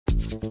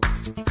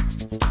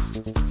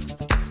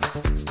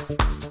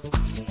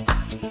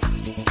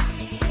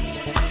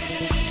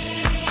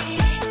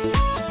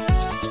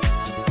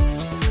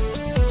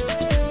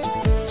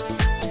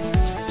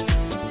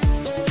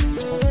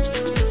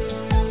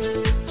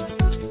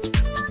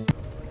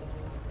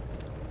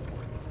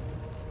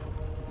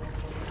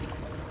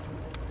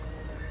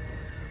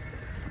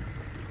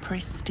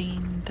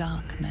Pristine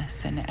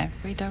darkness in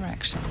every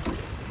direction.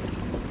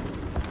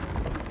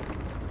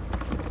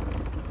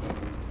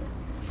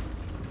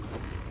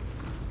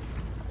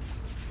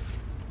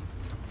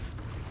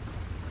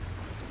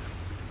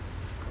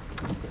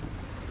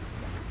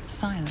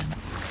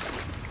 Silence,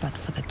 but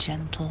for the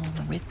gentle,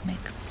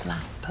 rhythmic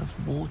slap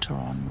of water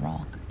on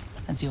rock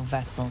as your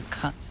vessel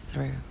cuts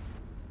through.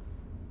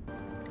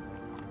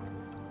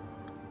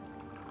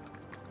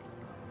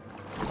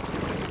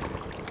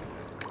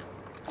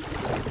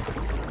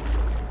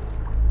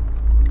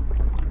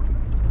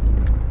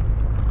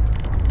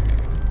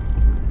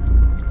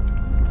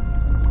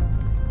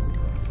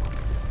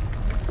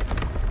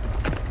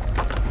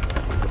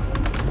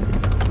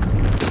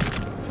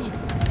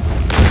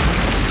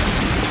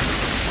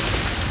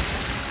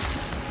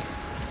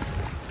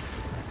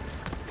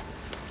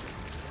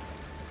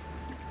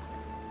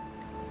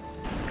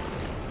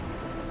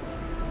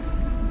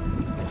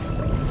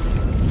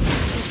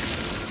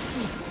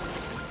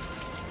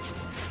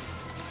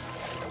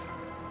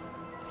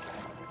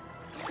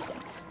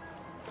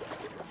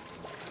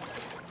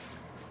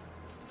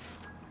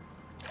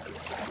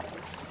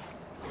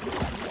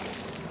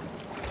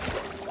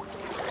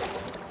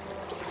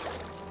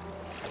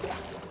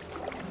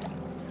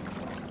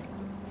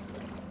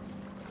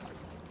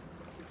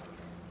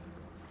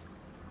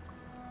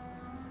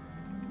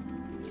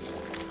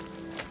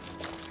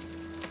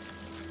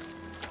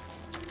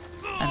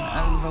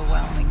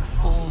 Overwhelming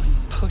force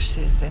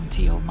pushes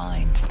into your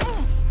mind.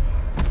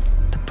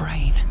 The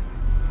brain.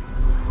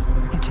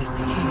 It is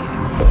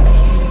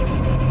here.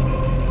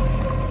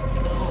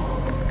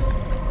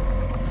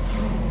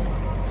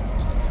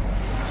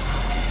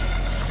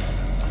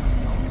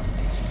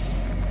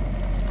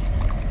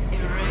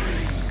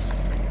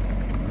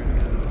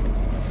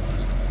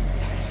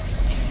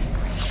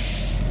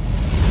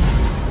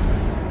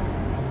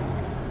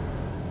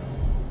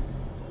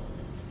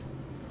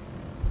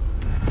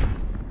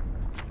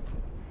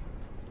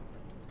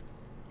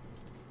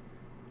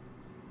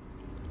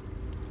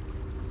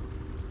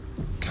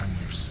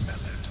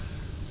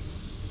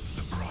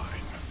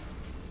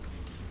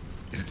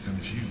 It's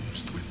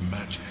infused with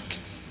magic.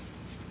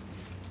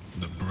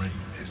 The brain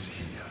is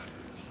here.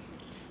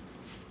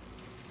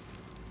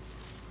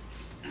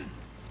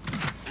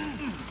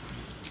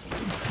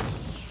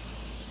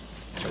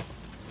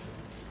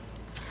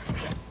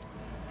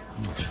 How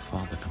much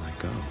farther can I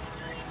go?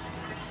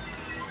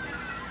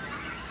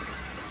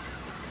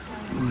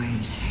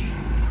 Waiting.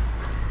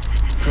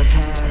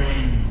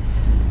 Preparing.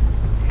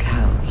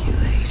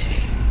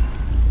 Calculating.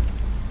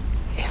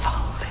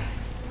 Evolving.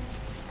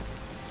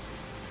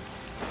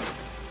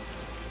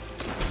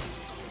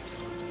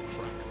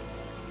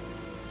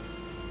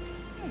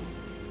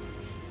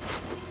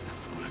 That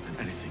was worse than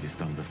anything he's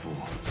done before.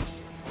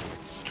 Its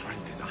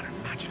strength is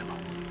unimaginable.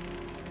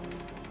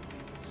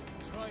 It is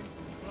trying to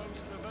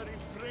bounce the very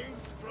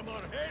brains from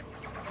our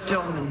heads.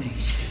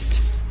 Dominated.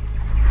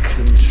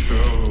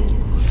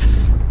 Controlled.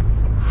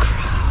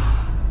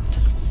 Crowned.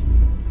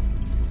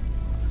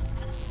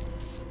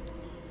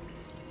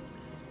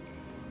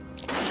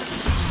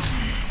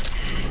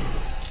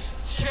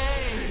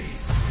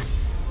 Chase.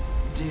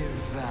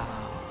 Devour.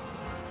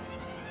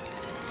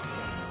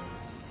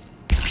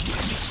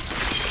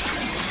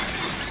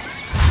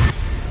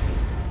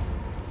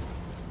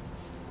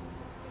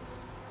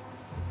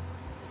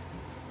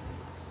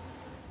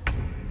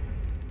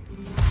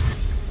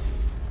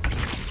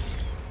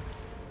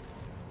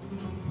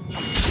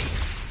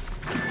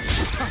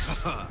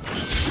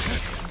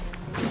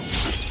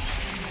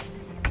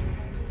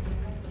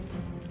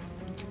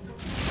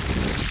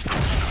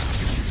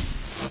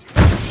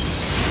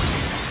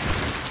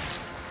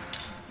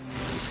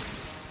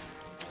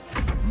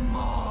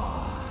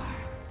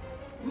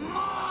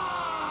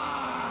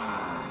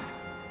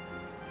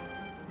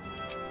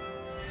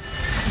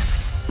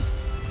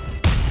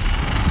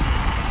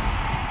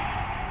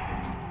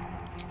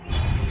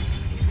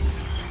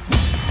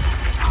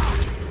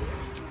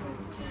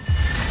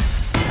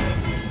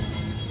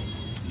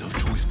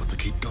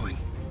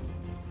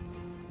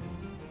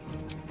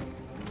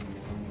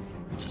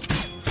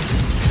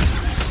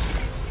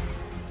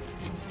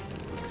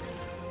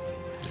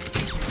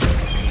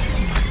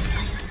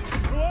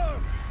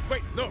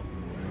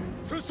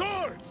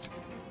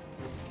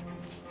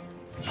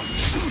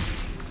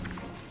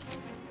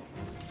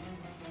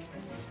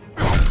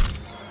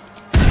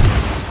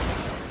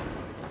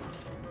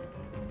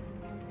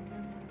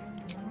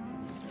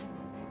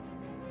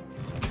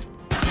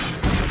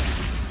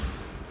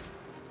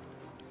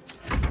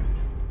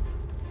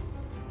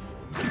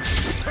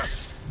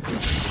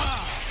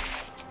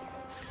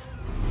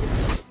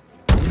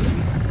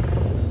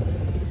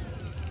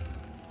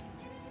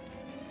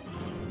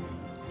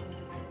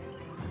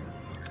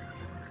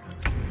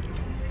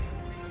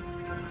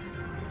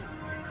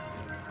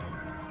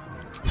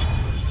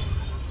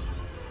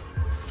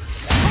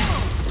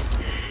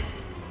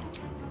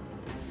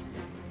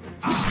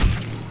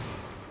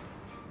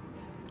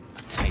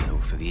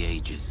 for the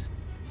ages.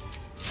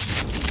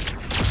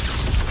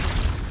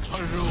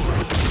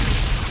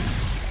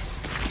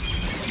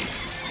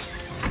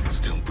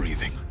 Still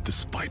breathing,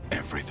 despite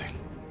everything.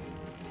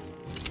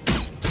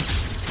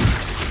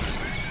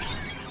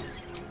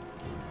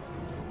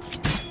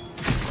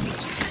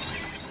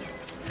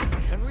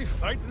 Can we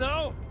fight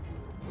now?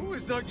 Who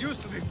is not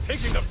used to this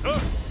taking of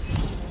turns?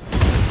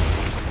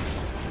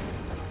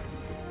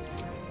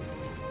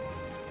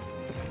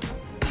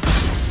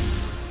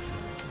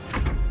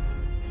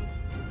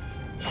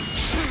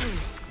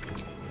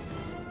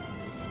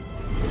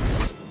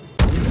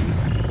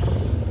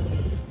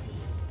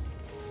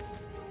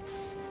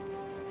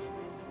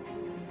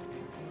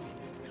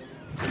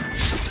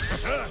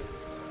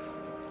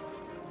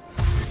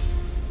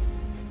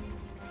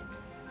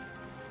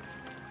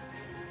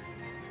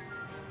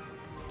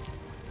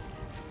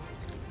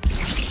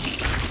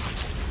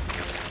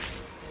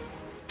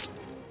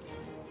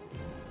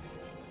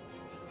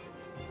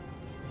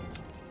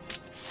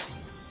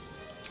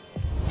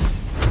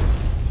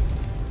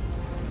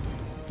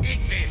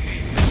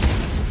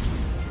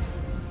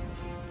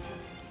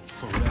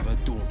 Forever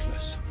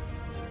dauntless.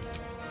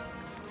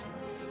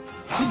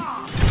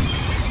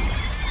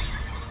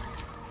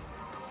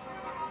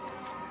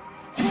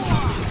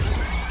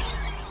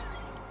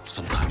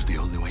 Sometimes the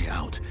only way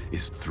out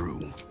is through.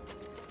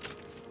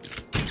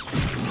 These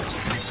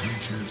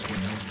creatures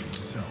were not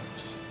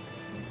themselves.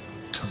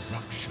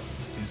 Corruption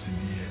is in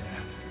the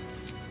air.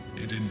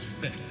 It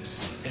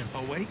infects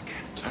every Awake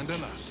and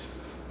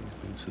alas. These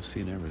boots have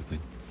seen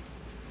everything.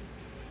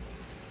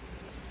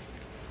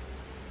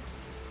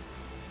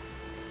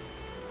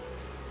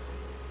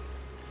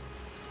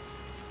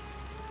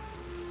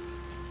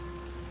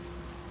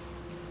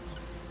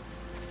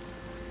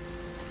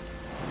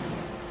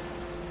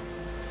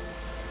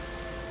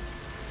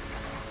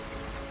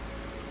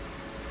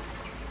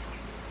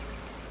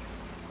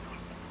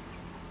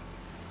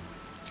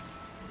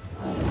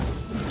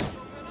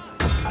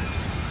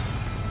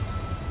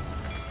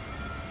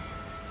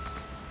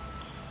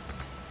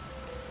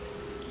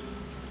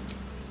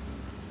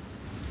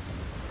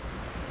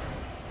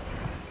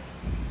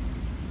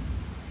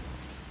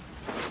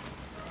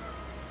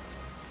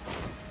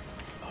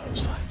 Out of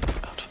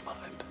sight, out of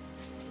mind.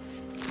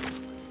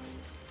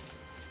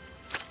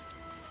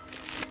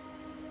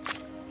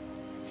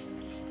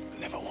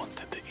 Never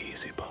wanted the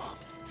easy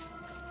path.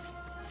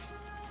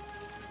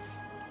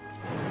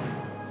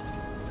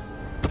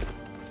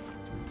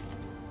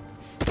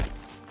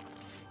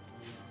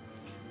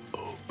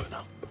 Open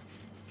up.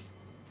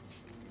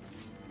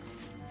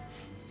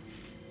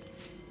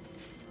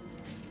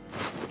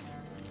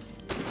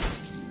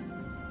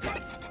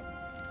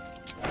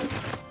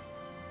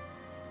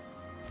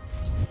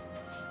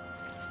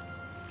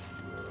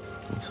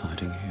 What's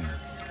hiding here?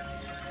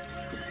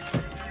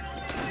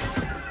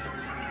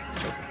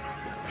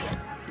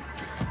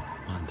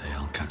 One day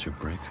I'll catch a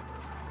break.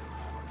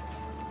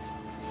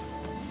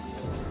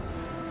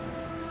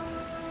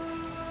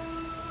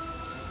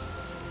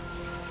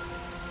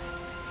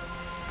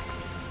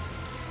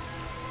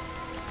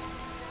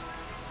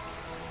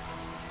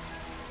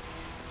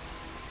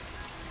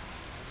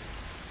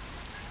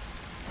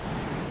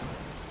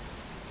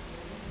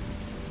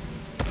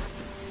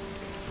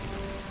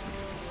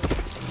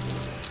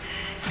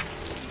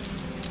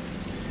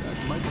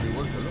 That might be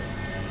worth a look.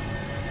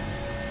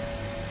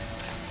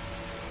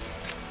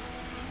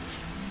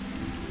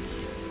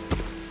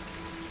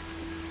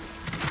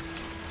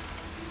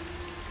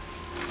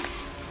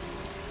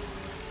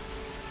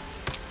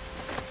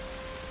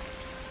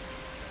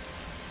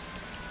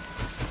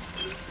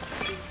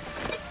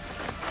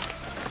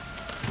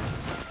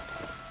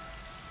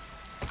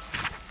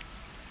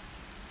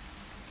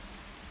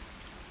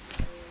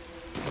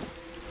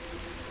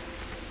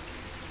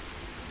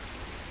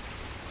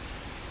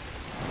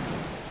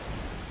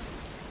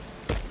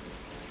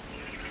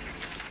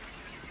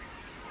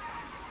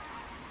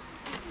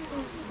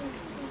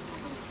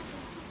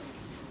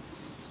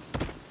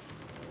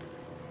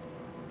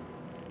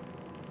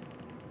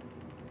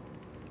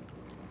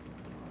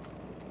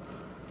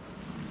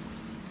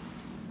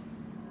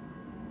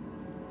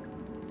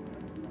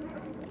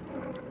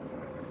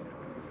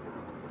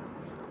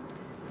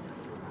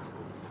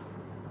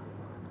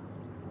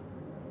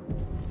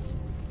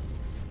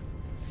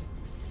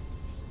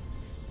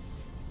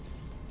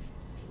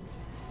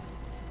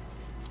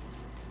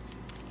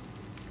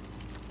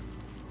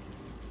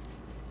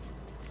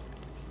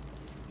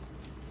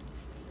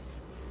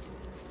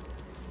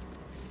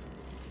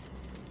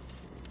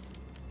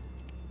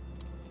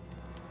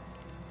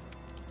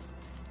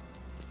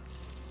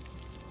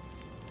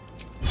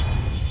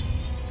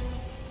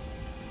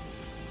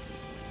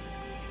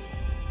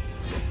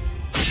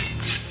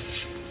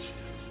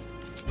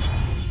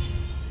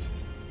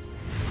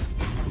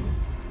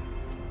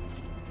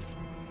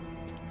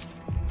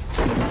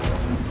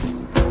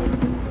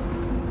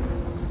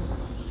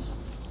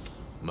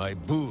 My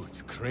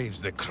boot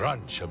craves the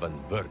crunch of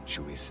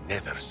unvirtuous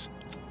nethers.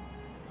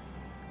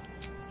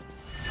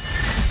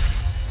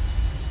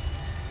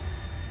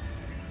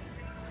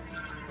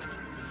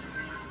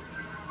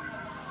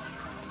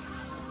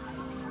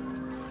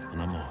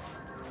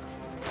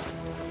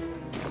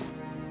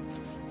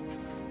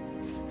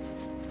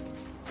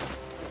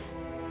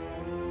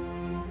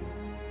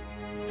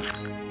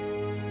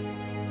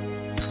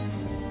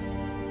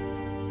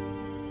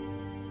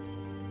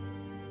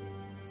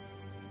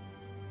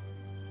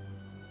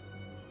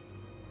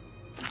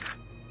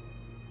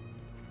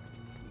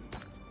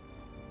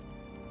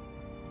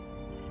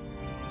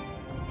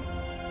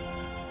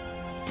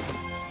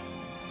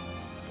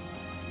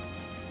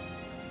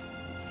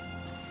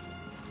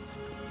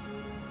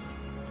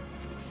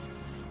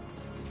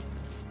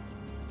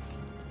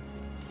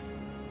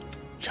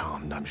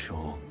 newfound, I'm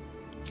sure.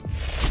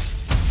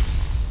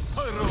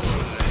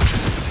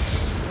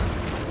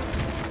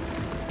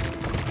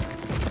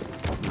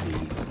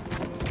 These.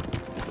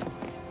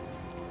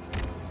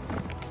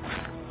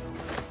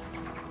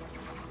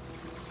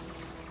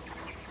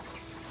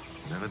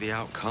 Whatever the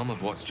outcome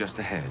of what's just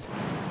ahead,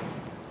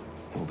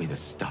 will be the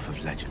stuff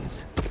of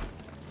legends.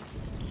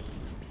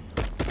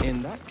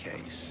 In that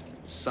case,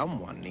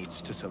 someone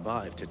needs to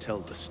survive to tell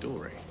the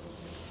story.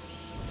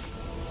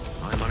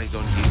 My money's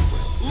on you,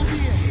 Will.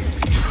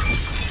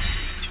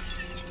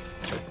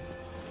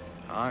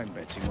 I'm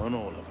betting on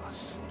all of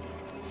us.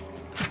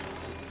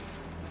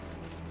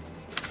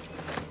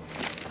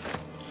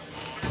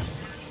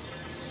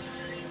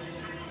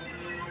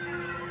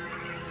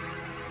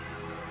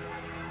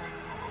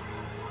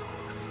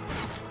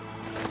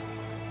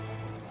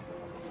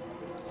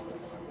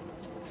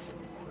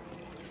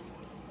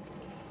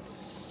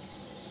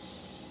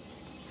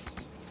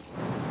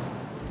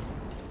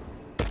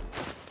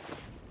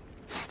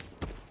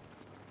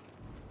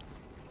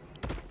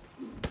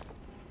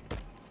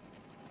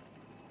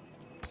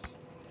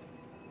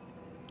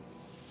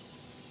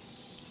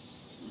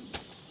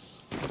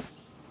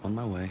 On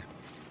my way.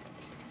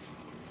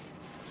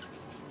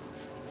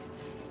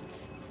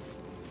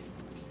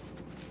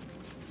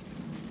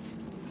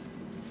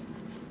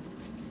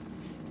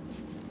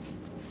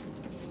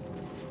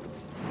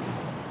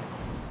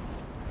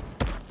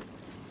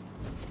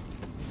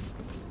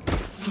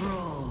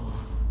 Thrall.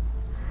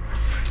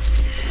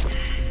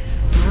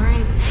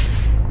 Break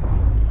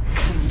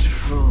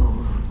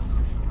control.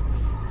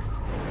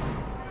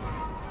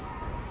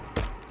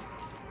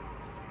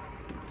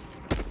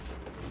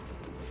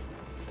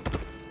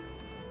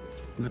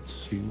 Let's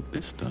see what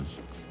this does.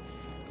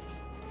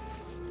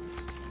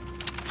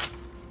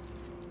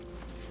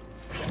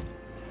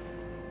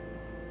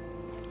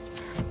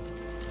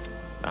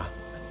 Ah,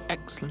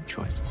 excellent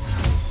choice.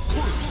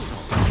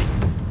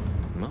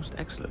 Most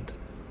excellent.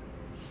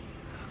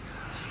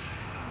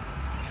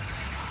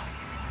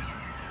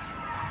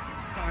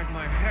 Inside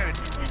my head.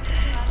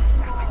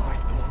 Sapping my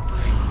thoughts.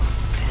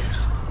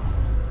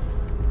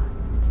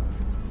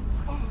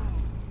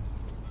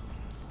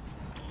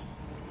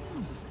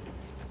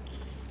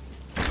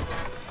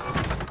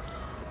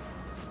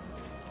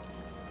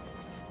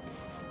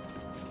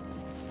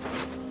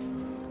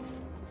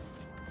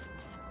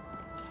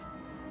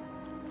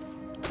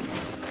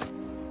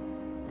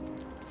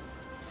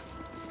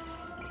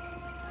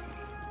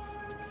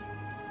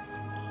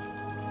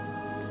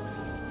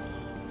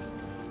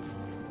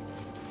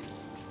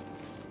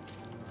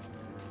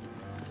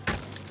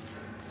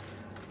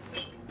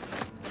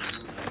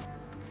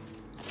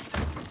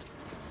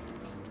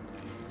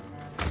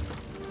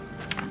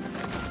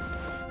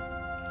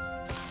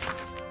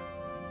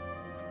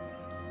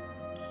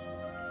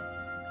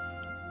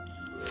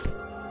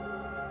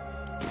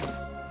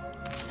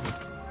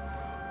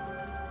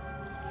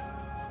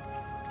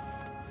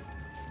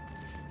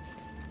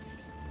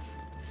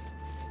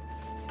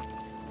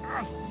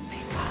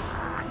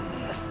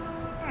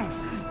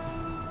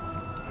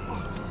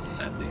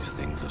 And these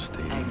things are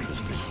staying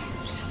interesting.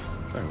 Execute.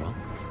 Very well.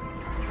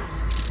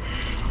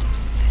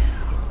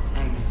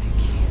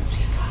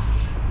 Execute.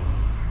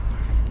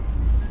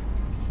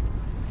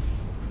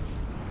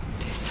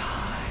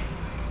 Decide.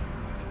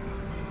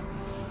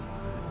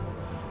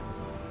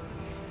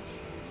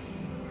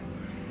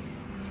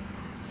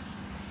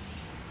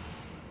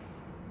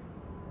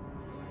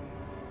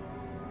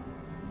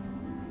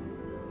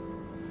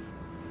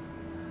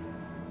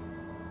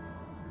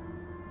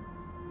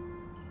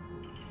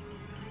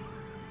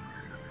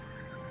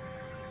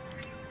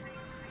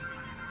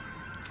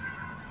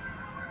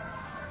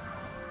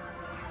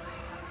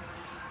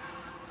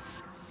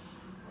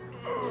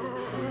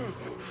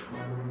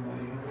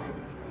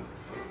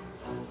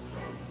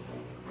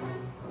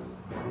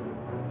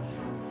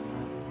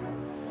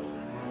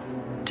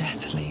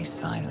 Deathly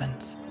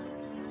silence.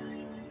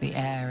 The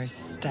air is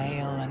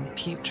stale and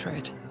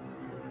putrid.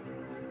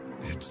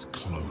 It's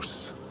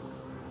close.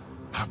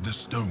 Have the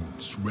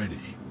stones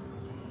ready.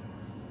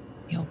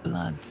 Your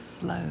blood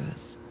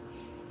slows.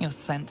 Your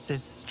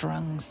senses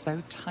strung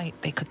so tight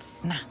they could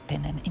snap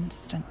in an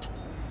instant.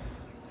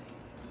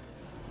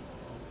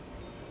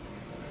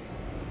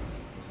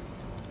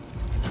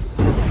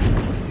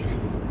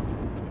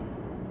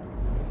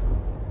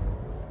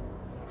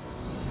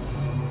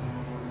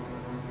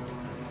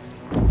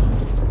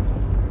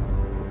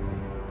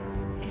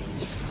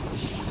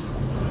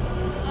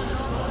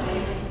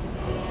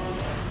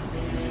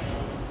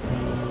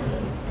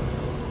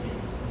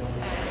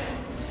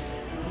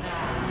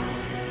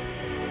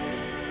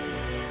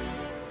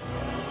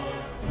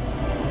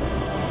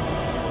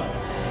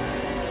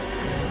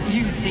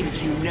 You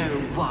think you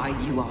know why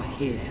you are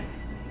here?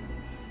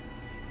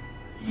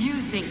 You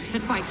think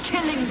that by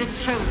killing the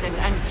Chosen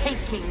and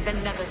taking the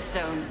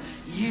Netherstones,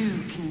 you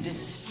can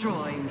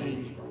destroy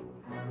me?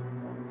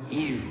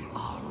 You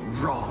are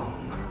wrong.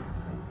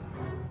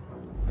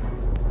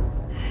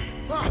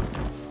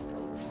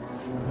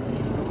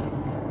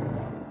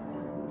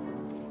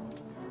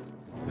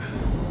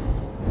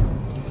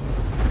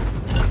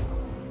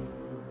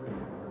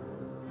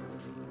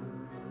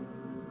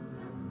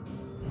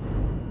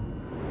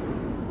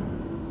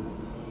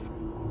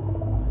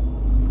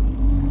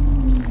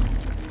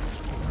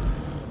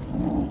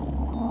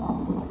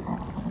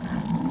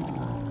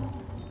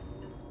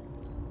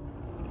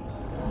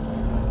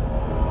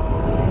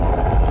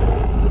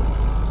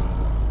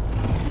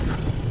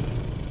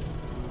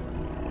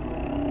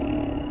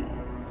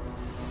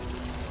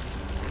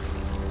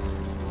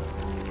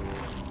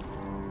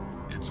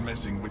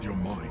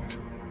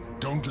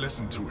 Don't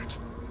listen to it.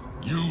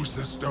 Use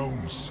the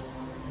stones.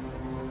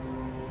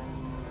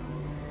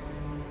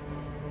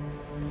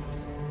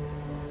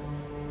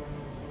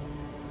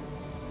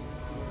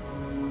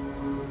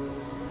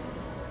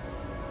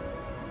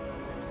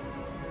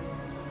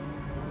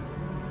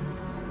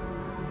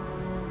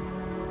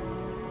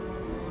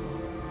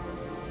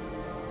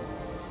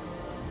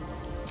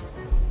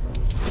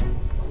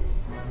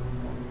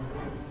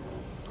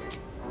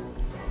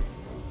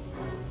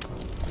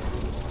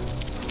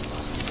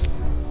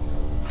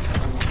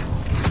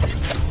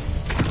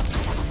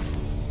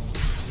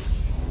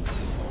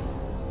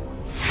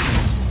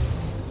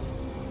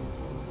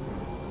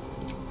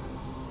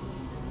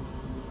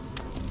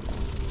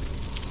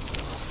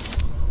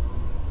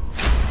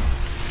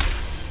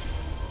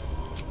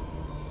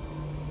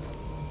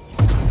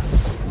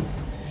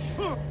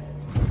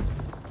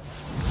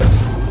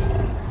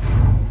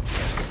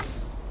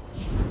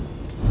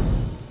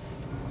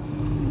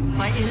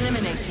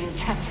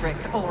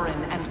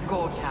 Orin and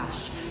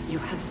Gortash, you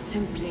have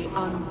simply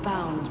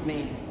unbound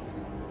me.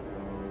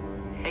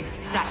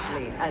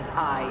 Exactly as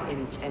I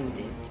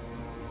intended.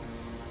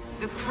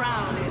 The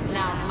crown is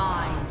now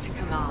mine to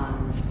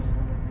command.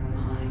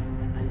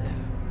 Mine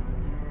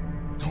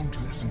alone.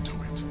 Don't listen to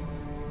it.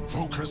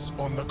 Focus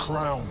on the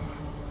crown.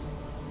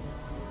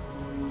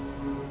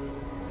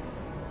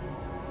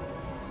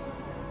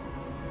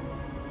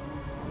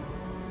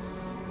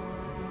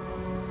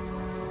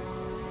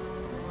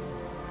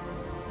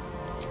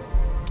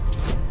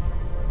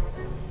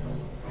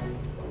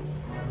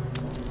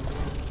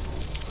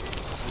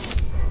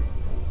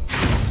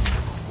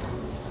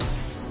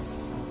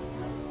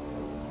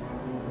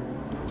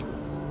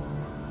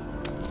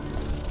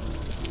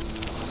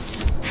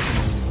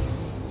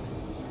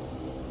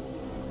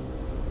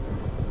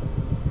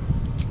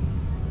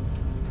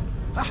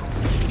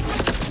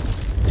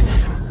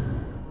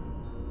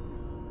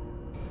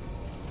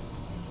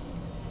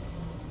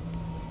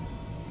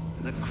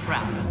 The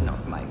crown is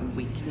not my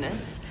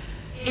weakness.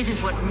 It is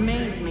what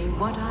made me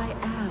what I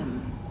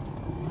am.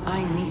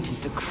 I needed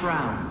the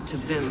crown to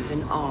build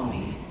an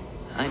army.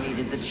 I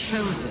needed the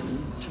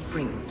Chosen to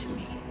bring it to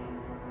me.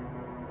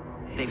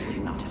 They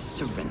would not have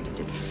surrendered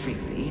it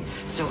freely,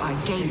 so I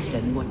gave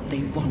them what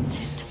they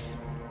wanted.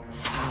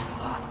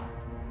 Power.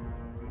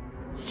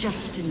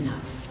 Just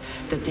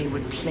enough that they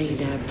would play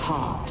their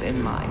part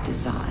in my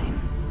design.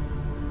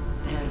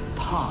 Their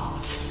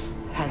part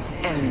has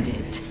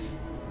ended.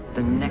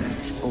 The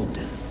next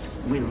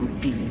orders will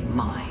be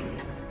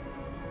mine.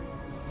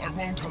 I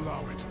won't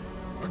allow it.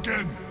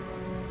 Again,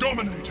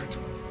 dominate it!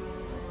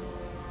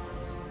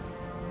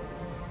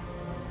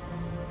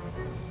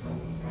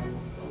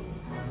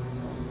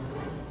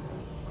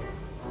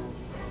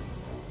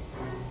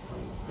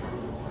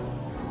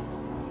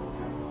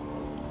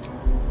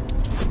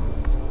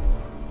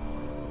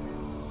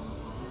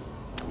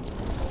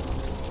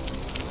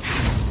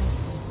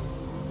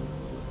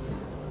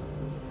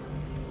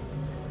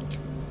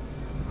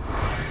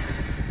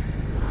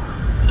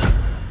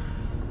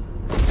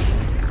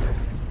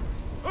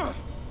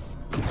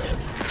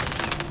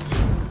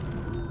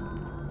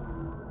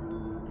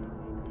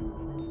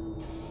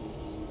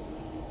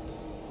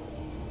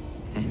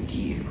 And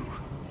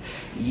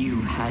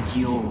you had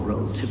your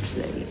role to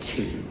play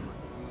too.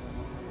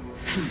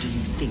 Who do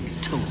you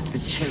think told the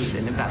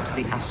Chosen about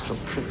the astral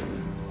prism?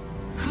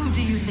 Who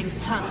do you think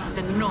planted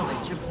the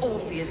knowledge of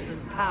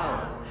Orpheus's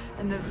power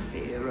and the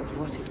fear of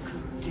what it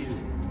could do?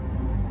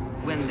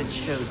 When the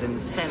Chosen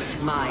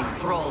sent my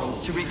thralls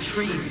to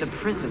retrieve the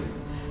prism,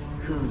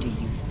 who do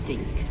you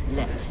think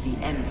let the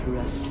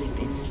Emperor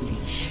slip its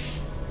leash,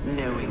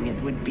 knowing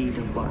it would be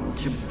the one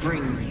to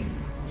bring you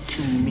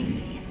to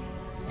me?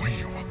 Were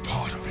you a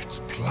part of its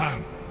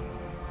plan?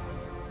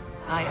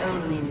 I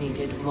only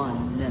needed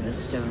one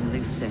Netherstone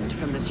loosened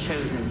from the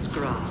Chosen's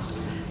grasp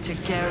to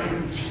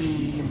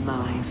guarantee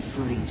my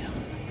freedom.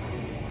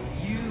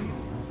 You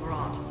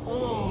brought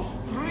all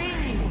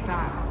three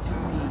back to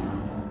me.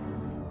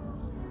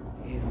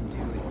 In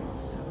doing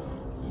so,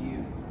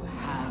 you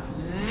have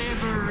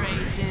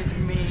liberated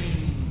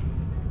me.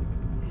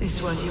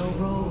 This was your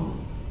role,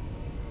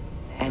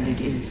 and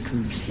it is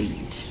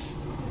complete.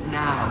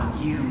 Now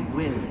you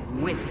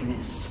will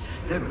witness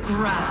the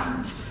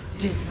grand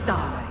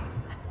design.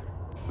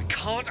 We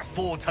can't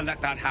afford to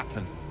let that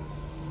happen.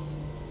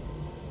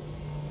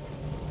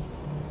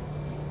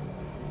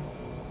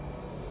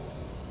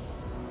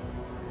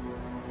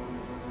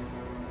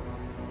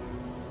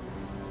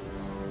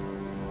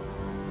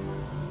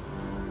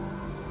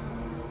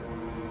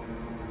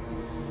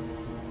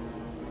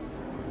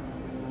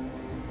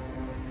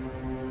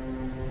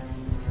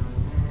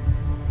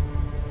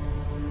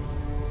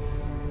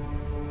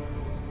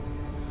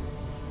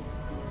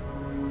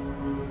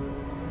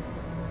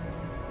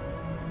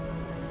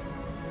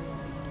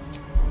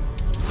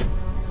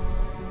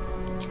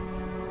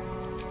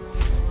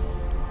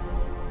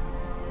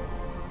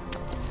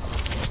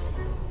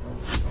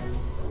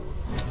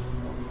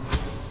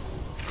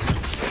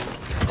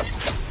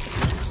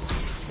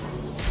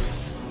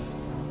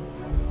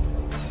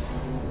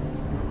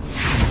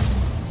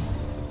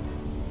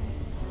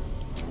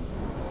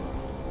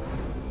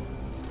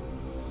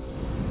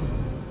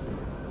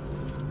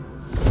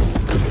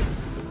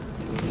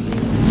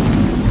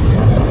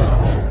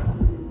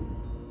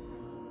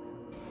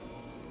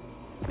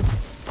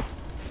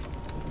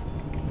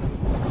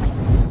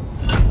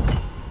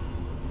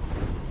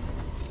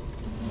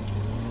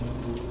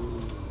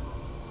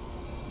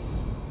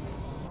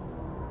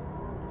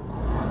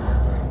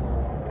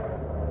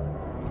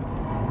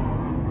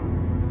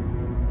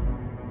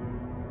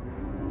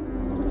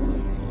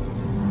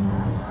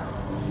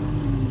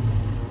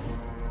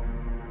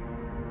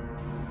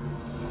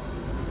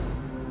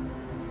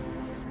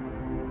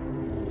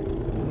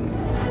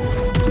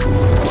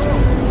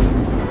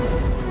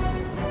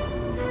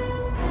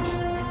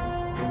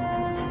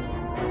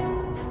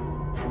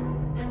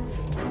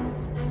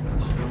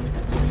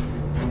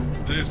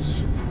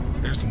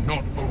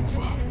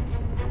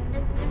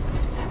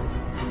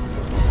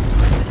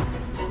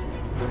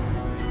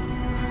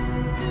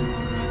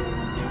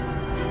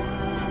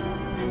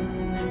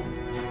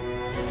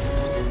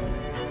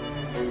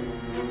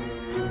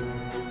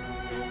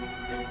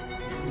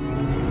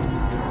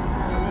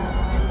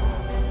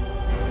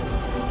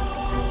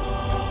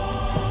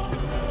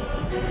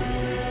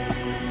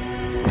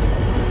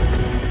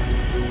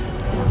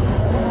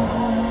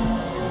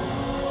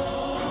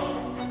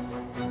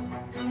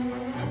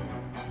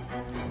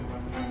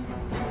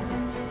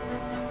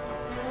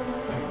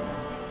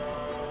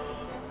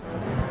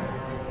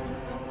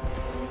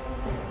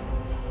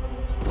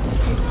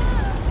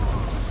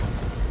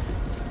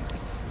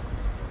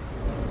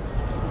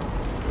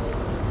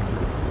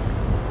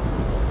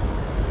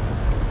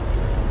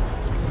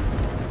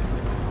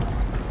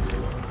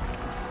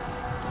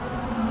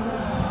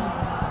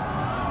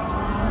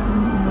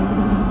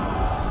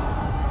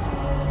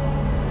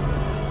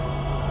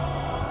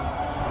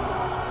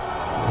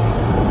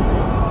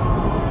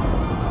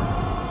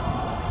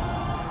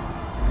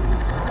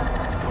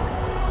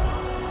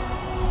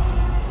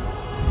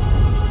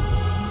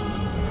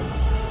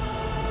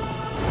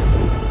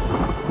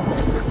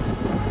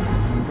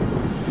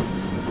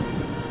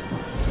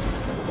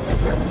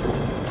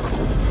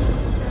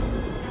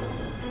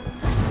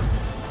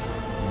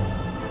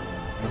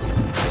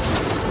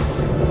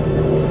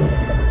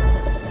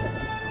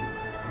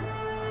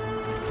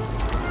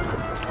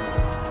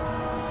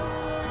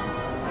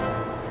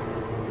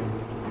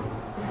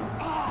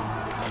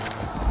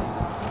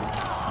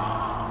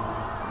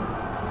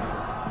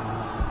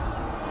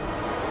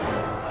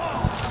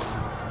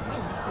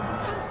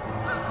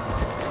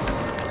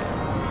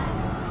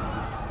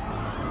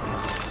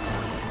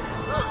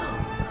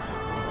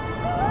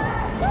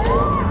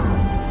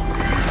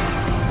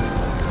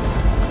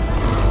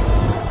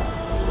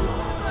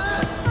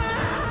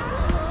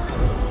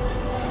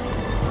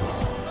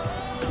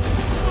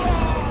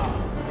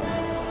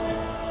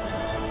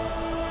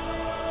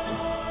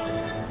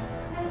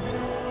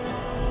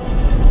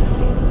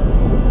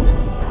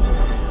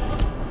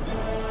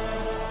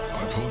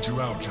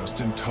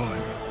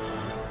 time,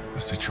 the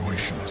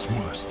situation is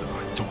worse than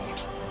I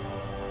thought.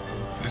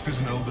 This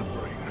is an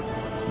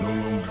Underbrain, no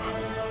longer.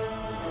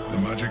 The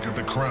magic of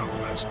the crown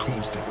has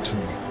caused it to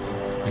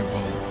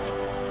evolve.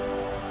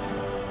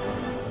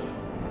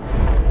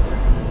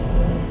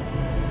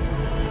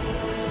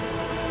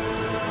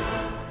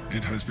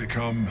 It has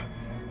become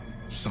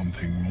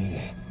something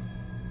more.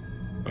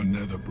 A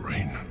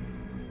Netherbrain.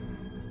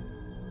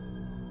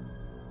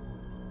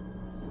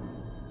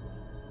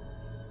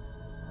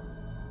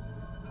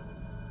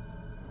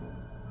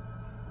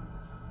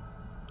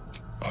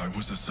 I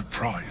was as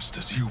surprised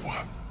as you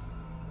were.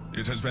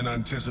 It has been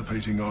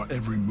anticipating our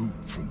every move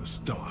from the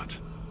start.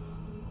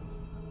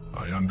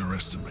 I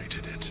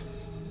underestimated it.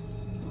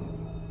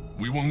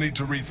 We will need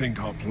to rethink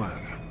our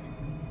plan.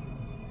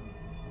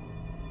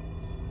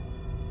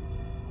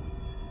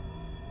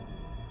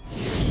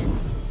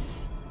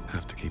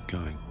 Have to keep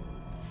going.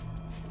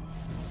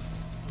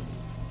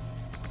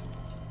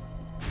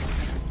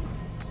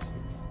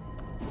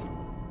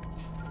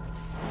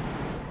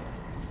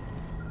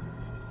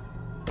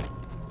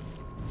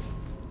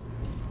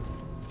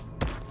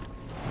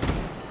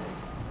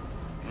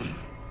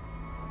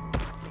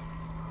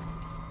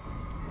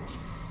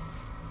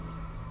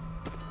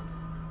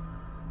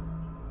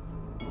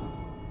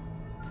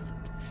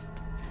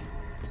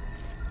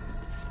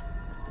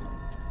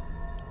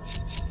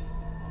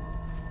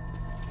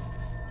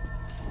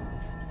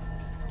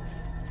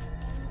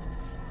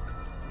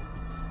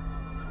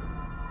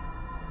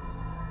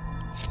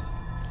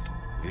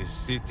 This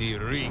city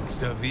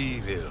reeks of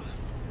evil.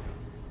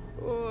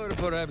 Or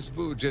perhaps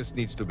Boo just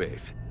needs to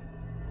bathe.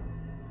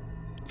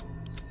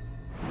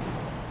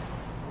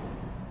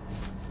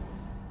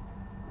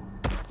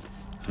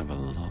 Have a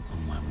lot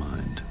on my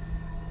mind.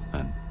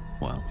 And,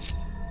 well,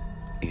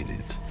 in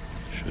it,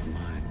 should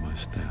mind my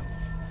step.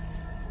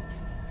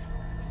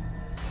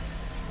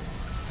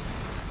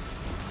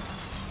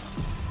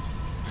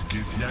 The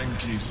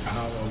Githyanki's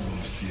power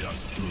will see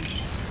us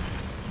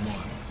through.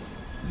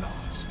 One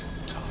last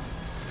time.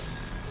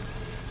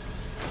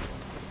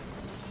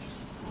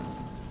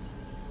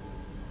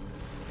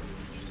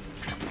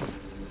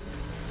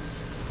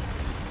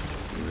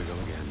 Here we go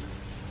again.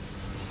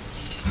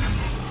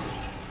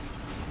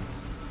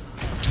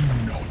 Do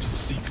not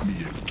seek me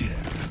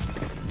again.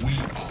 We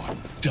are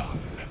done.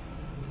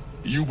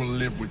 You will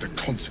live with the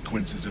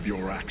consequences of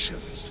your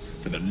actions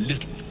for the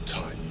little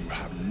time you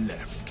have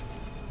left.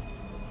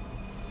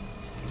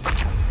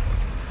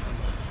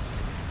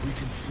 We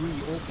can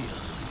free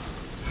Orpheus.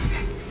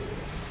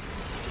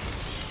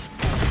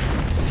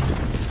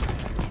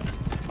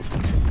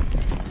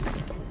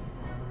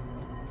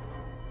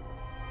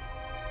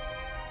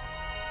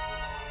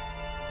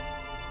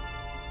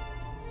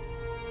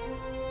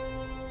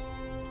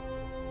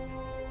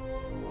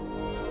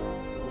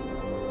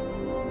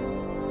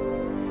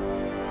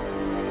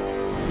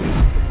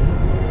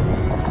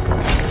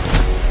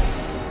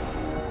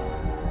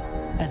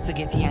 As the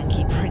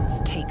Githyanki prince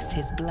takes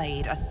his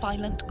blade, a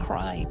silent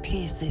cry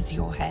pierces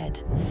your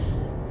head.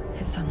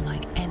 It's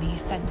unlike any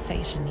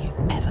sensation you've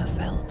ever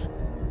felt.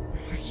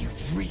 You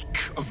reek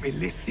of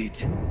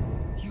illithid.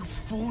 You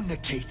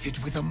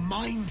fornicated with a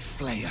Mind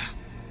Flayer.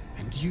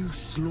 And you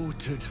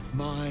slaughtered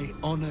my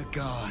honor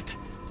guard.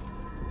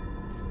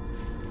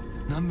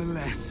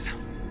 Nonetheless,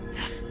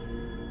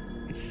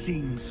 it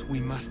seems we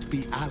must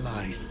be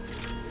allies.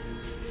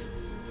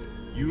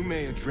 You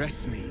may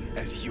address me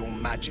as your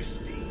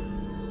majesty.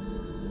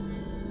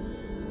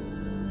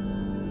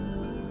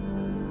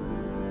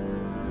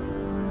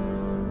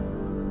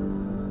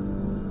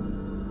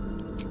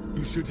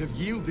 You should have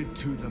yielded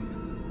to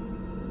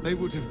them. They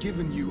would have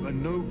given you a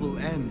noble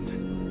end.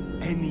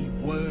 Any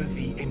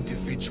worthy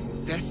individual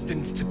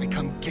destined to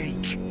become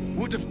Geik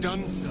would have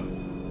done so.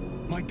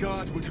 My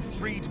guard would have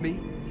freed me,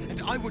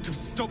 and I would have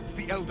stopped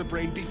the Elder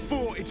Brain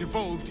before it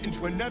evolved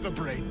into a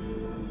Netherbrain.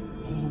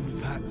 All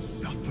that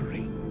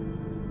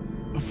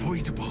suffering,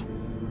 avoidable,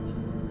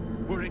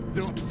 were it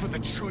not for the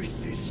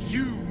choices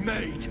you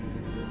made.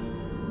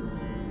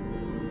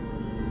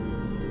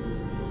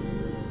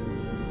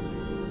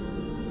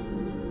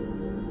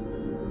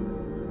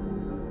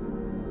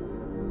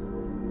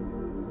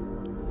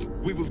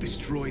 We will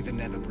destroy the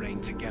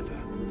Netherbrain together,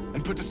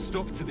 and put a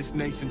stop to this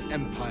nascent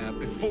empire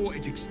before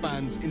it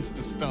expands into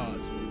the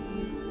stars.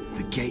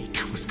 The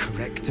Geik was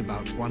correct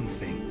about one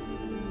thing.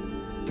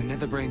 The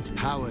Netherbrain's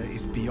power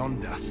is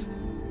beyond us.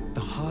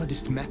 The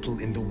hardest metal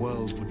in the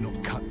world would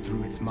not cut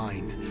through its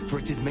mind, for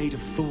it is made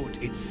of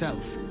thought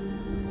itself.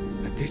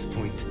 At this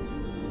point,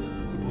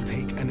 it will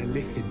take an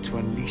illithid to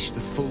unleash the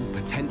full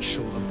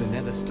potential of the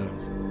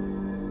Netherstones.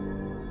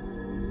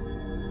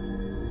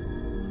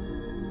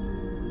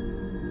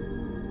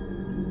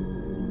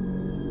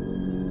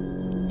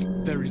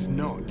 There is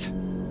not.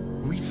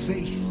 We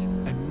face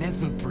a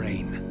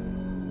Netherbrain.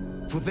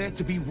 For there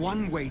to be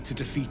one way to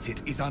defeat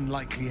it is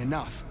unlikely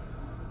enough.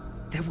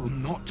 There will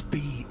not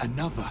be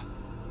another.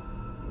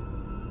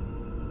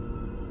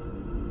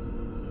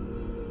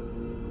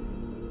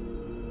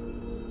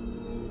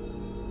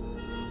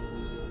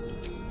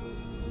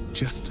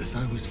 just as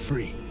I was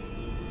free.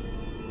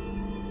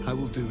 I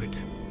will do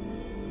it.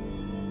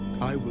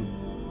 I will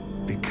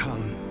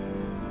become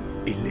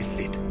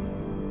illithid.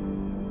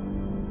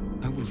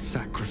 I will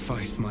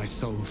sacrifice my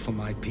soul for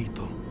my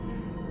people.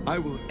 I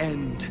will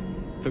end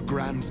the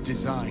grand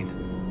design.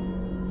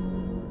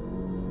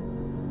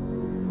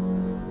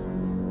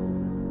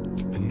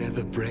 The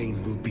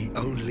Netherbrain will be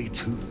only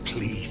too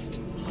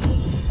pleased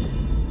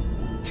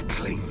to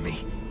claim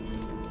me.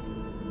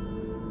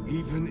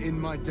 Even in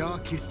my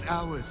darkest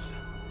hours,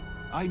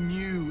 I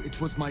knew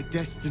it was my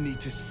destiny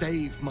to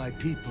save my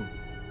people.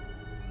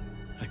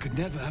 I could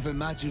never have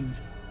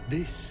imagined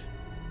this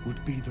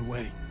would be the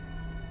way.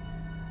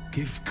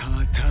 Give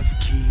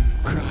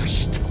Tavkim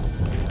crushed.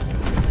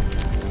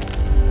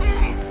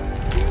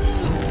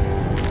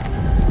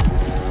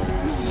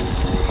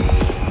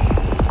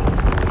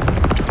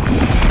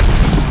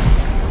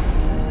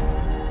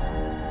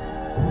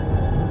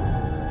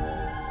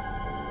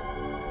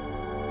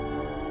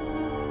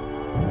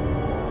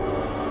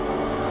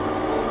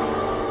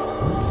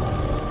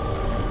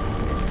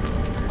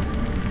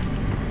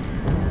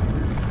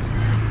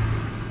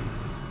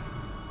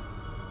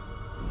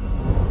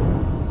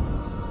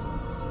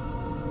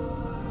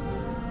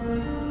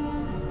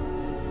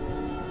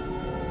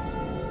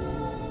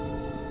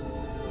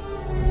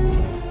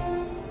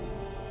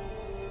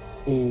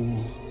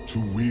 All to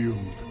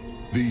wield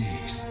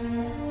these.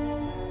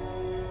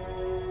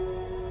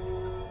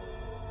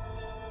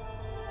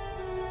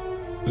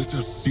 Let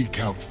us seek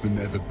out the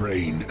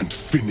Netherbrain and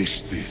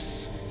finish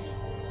this.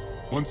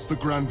 Once the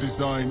grand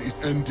design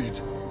is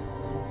ended,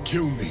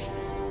 kill me.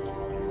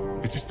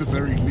 It is the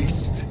very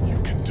least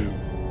you can do.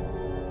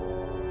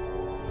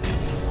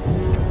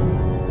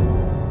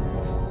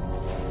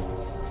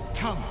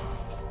 Come.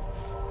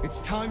 It's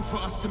time for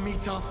us to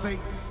meet our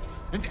fates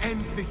and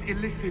end this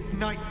illithid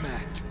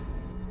nightmare.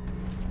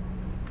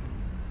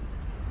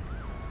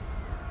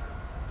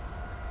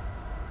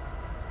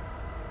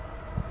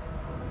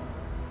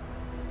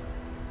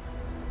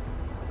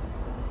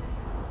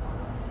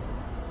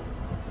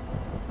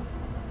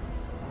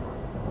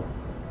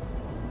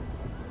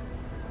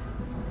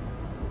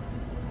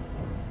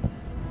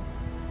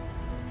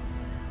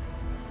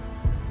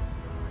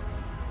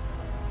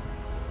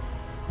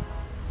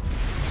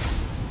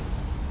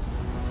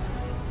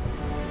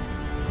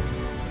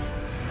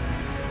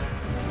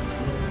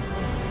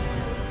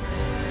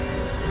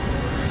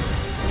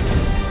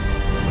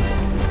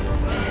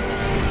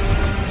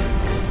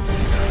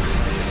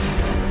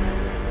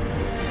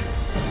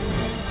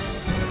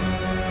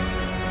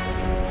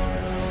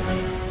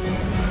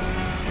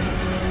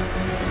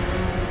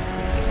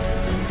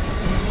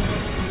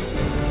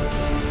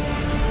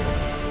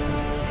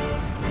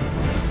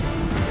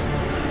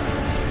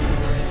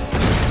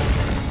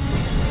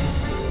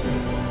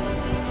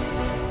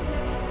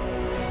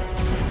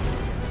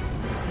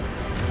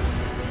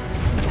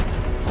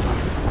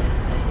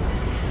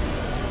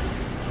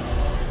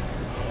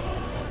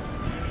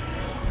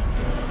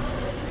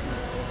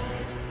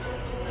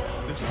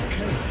 This is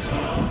chaos.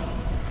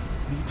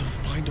 Need to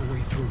find a way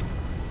through.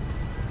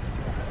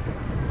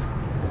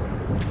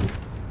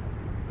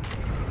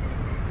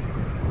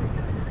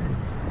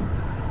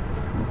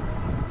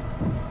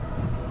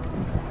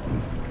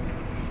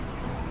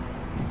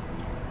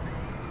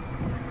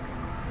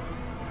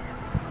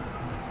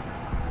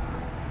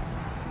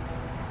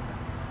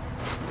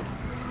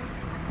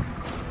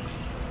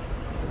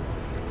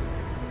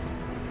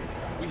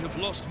 We have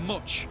lost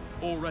much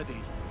already.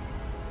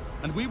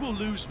 And we will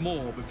lose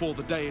more before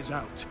the day is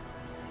out.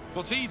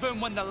 But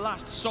even when the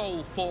last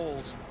soul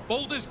falls,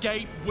 Baldur's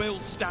Gate will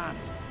stand.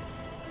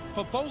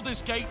 For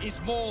Baldur's Gate is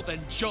more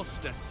than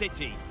just a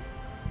city.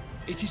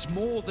 It is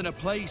more than a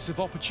place of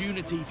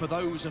opportunity for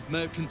those of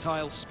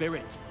mercantile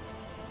spirit.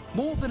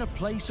 More than a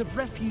place of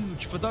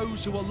refuge for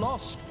those who are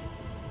lost.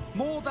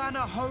 More than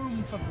a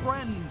home for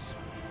friends,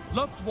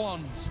 loved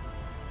ones,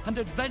 and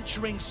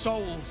adventuring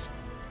souls.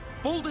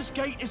 Baldur's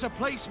Gate is a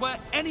place where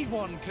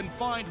anyone can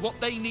find what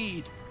they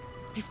need,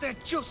 if they're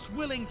just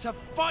willing to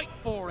fight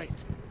for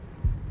it.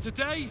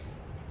 Today,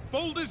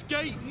 Baldur's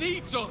Gate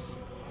needs us.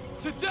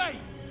 Today,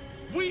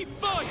 we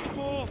fight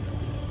for...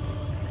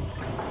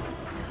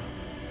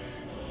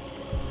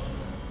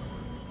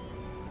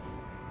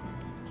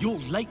 You're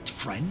late,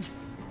 friend.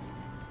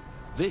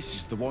 This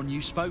is the one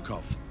you spoke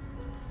of.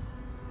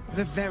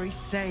 The very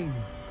same.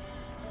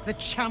 The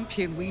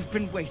champion we've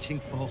been waiting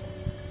for.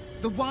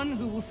 The one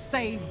who will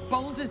save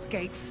Baldur's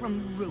Gate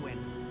from ruin.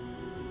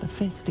 The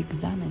Fist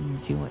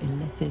examines your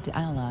illithid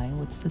ally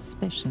with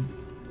suspicion.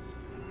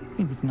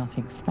 He was not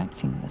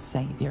expecting the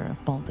savior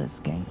of Baldur's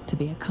Gate to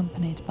be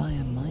accompanied by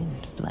a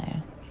Mind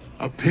Flayer.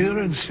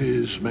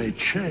 Appearances may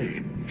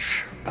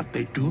change, but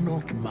they do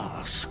not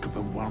mask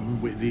the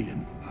one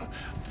within.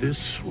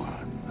 This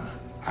one,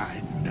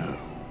 I know.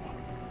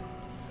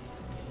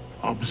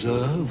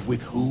 Observe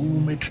with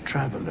whom it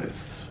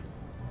traveleth.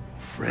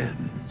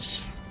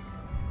 Friends.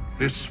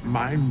 This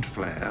Mind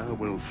Flayer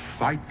will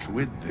fight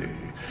with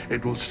thee.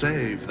 It will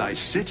save thy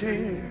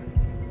city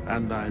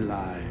and thy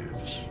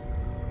lives.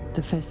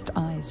 The Fist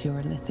eyes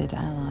your illithid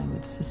ally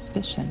with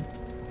suspicion,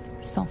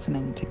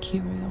 softening to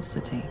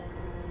curiosity.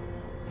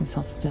 His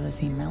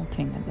hostility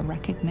melting at the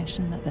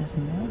recognition that there's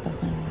more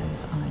behind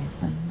those eyes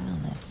than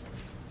malice.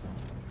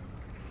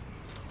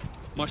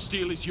 My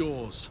steel is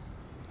yours,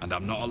 and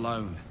I'm not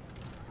alone.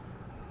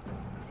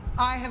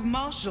 I have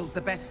marshaled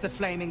the best the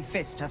Flaming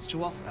Fist has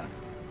to offer.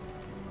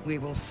 We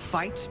will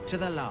fight to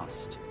the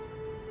last.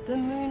 The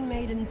Moon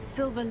Maiden's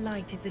silver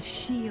light is a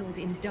shield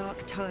in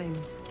dark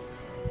times.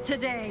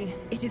 Today,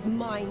 it is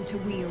mine to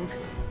wield.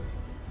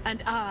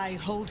 And I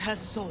hold her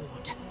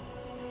sword.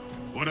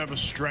 Whatever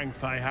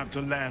strength I have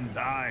to lend,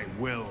 I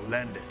will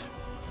lend it.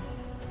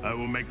 I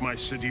will make my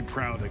city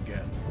proud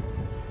again.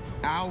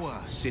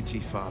 Our city,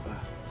 Father.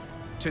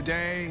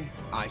 Today,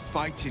 I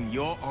fight in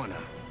your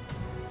honor.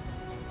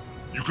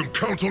 You can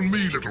count on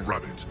me, little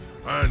rabbit,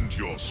 and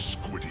your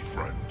squiddy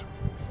friend.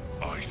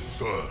 I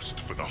thirst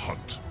for the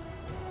hunt.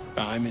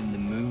 I'm in the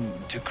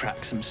mood to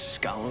crack some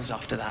skulls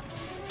after that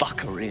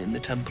fuckery in the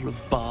Temple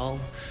of Baal.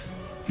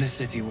 The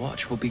City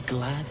Watch will be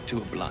glad to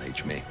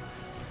oblige me.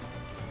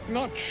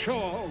 Not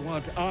sure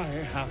what I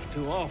have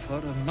to offer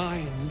a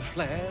Mind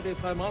Flayer,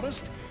 if I'm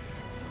honest.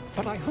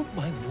 But I hope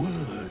my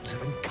words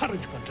of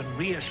encouragement and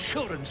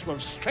reassurance will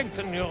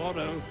strengthen your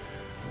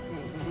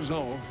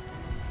resolve.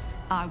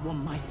 I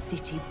want my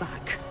city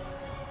back.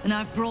 And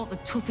I've brought the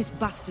toughest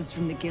bastards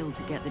from the guild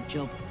to get the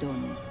job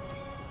done.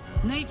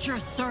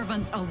 Nature's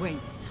servant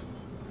awaits.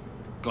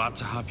 Glad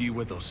to have you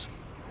with us.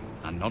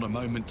 And not a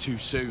moment too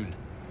soon.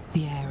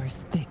 The air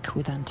is thick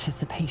with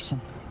anticipation.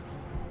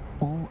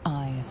 All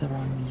eyes are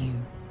on you.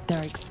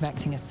 They're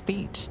expecting a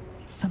speech.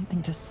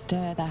 Something to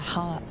stir their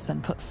hearts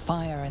and put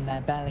fire in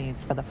their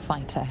bellies for the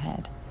fight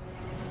ahead.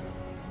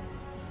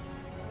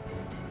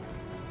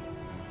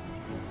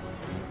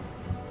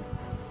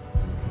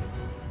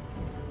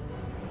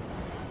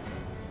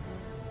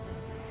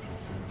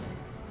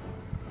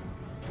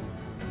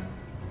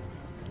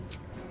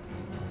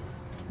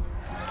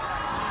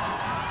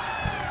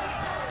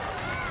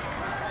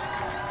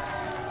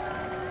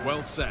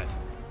 Well said.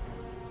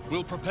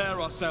 We'll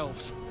prepare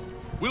ourselves.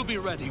 We'll be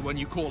ready when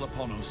you call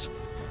upon us.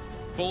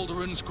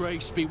 Balduran's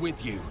grace be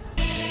with you.